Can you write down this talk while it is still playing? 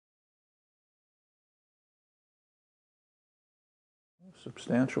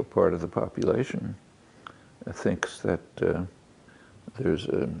substantial part of the population thinks that there's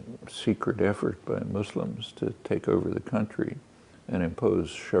a secret effort by Muslims to take over the country and impose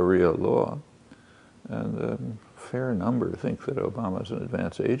Sharia law, and a fair number think that Obama's an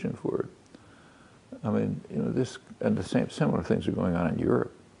advance agent for it. I mean, you know, this and the similar things are going on in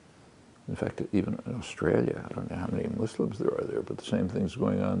Europe. In fact, even in Australia, I don't know how many Muslims there are there, but the same thing's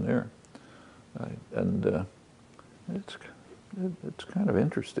going on there, and it's kind of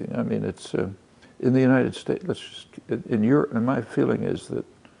interesting. I mean, it's in the United States. In Europe, and my feeling is that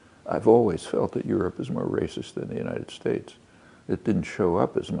I've always felt that Europe is more racist than the United States. It didn't show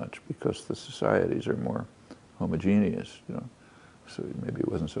up as much because the societies are more homogeneous, you know. So maybe it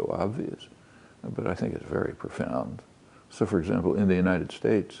wasn't so obvious, but I think it's very profound. So, for example, in the United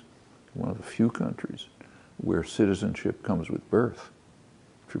States, one of the few countries where citizenship comes with birth.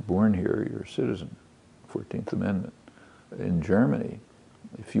 If you're born here, you're a citizen. 14th Amendment. In Germany,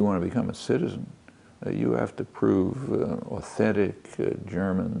 if you want to become a citizen, you have to prove authentic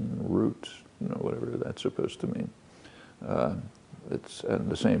German roots, you know, whatever that's supposed to mean. And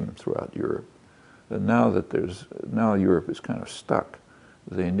the same throughout Europe. And now Europe is kind of stuck.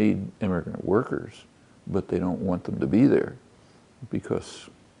 They need immigrant workers, but they don't want them to be there because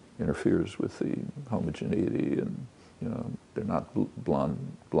it interferes with the homogeneity, and you know they're not blonde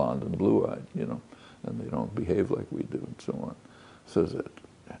and blue-eyed, you know, and they don't behave like we do, and so on. So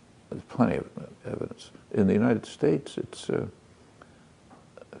there's plenty of evidence. In the United States, it's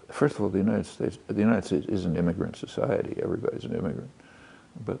first of all, the United States is an immigrant society. Everybody's an immigrant.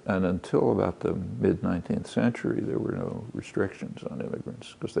 And until about the mid-19th century, there were no restrictions on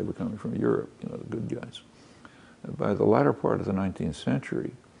immigrants because they were coming from Europe, you know, the good guys. And by the latter part of the 19th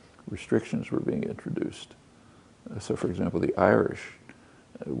century, restrictions were being introduced. So, for example, the Irish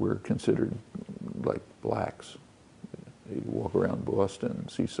were considered like blacks. You walk around Boston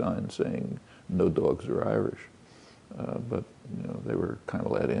and see signs saying, "No dogs are Irish." But, you know, they were kind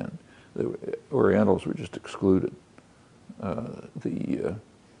of let in. Orientals were just excluded. I mean,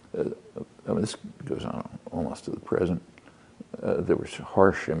 this goes on almost to the present. There were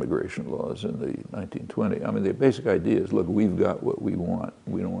harsh immigration laws in the 1920s. I mean, the basic idea is, look, we've got what we want.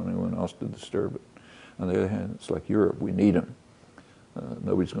 We don't want anyone else to disturb it. On the other hand, it's like Europe. We need them.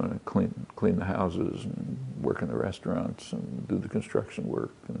 Nobody's going to clean the houses and work in the restaurants and do the construction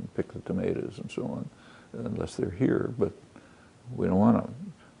work and pick the tomatoes and so on, unless they're here. But we don't want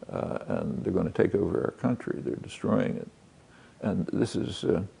them. And they're going to take over our country. They're destroying it. And this is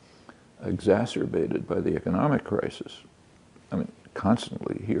exacerbated by the economic crisis. I mean,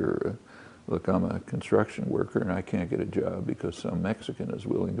 constantly here, look, I'm a construction worker and I can't get a job because some Mexican is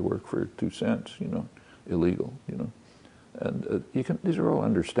willing to work for 2 cents, you know, illegal, you know. And these are all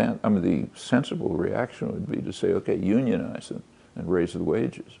understand. I mean, the sensible reaction would be to say, okay, unionize them and raise the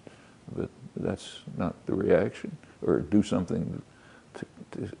wages. But that's not the reaction. Or do something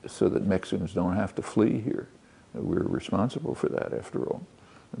so that Mexicans don't have to flee here. We're responsible for that, after all,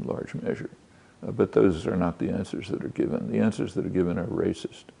 in large measure. But those are not the answers that are given. The answers that are given are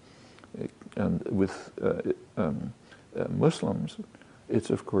racist. And with Muslims, it's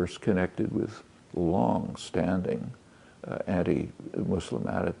of course connected with long-standing anti-Muslim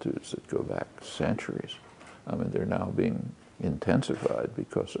attitudes that go back centuries. I mean, they're now being intensified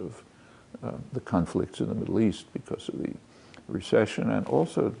because of the conflicts in the Middle East, because of the recession, and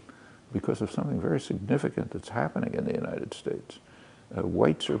also because of something very significant that's happening in the United States.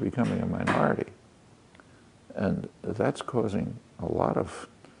 Whites are becoming a minority, and that's causing a lot of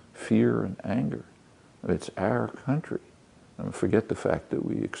fear and anger. I mean, it's our country. I mean, forget the fact that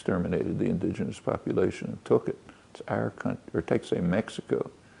we exterminated the indigenous population and took it. It's our country. Or take, say, Mexico.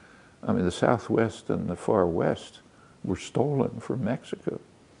 I mean, the Southwest and the Far West were stolen from Mexico.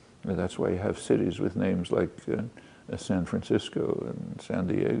 I mean, that's why you have cities with names like San Francisco and San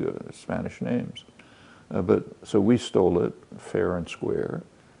Diego, Spanish names. So we stole it fair and square.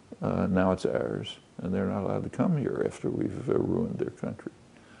 Now it's ours, and they're not allowed to come here after we've ruined their country.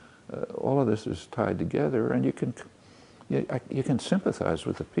 All of this is tied together, and you can sympathize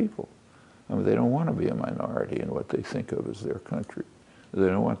with the people. I mean, they don't want to be a minority in what they think of as their country. They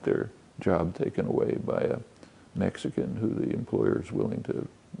don't want their job taken away by a Mexican who the employer is willing to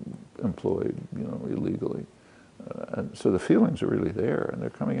employ, you know, illegally. And so the feelings are really there, and they're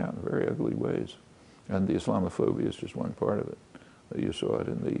coming out in very ugly ways. And the Islamophobia is just one part of it. You saw it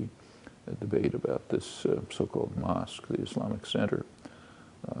in the debate about this so-called mosque, the Islamic Center.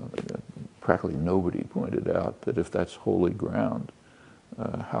 Practically nobody pointed out that if that's holy ground,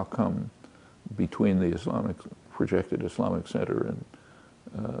 how come between the projected Islamic Center and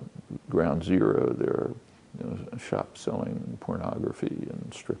Ground Zero there are shop selling pornography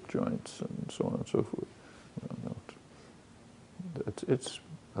and strip joints and so on and so forth. No, it's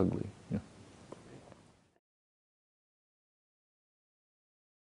ugly. Yeah.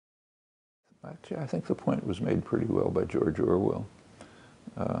 Actually, I think the point was made pretty well by George Orwell.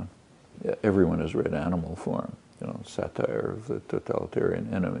 Everyone has read Animal Farm, satire of the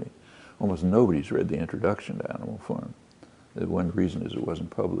totalitarian enemy. Almost nobody's read the introduction to Animal Farm. The one reason is it wasn't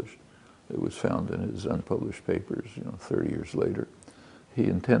published. It was found in his unpublished papers, 30 years later. He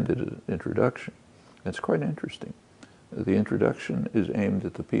intended an introduction. It's quite interesting. The introduction is aimed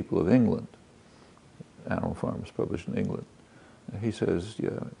at the people of England. Animal Farm is published in England. He says, yeah,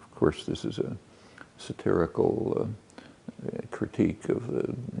 of course, this is a satirical critique of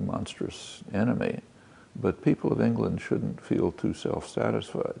the monstrous enemy, but people of England shouldn't feel too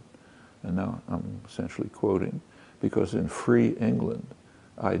self-satisfied. And now I'm essentially quoting, because in free England,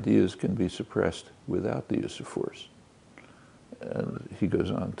 ideas can be suppressed without the use of force. And he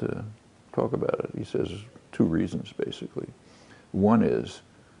goes on to talk about it. He says two reasons, basically. One is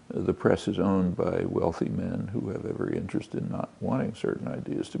the press is owned by wealthy men who have every interest in not wanting certain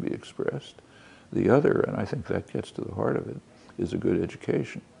ideas to be expressed. The other, and I think that gets to the heart of it, is a good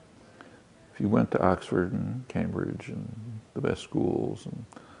education. If you went to Oxford and Cambridge and the best schools and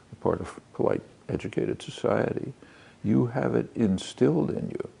a part of polite, educated society, you have it instilled in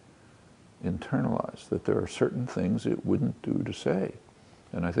you, internalized, that there are certain things it wouldn't do to say.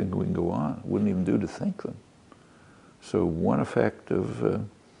 And I think we can go on. It wouldn't even do to think them. So one effect of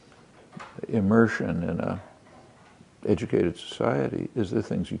immersion in a educated society is the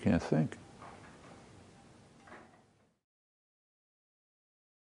things you can't think.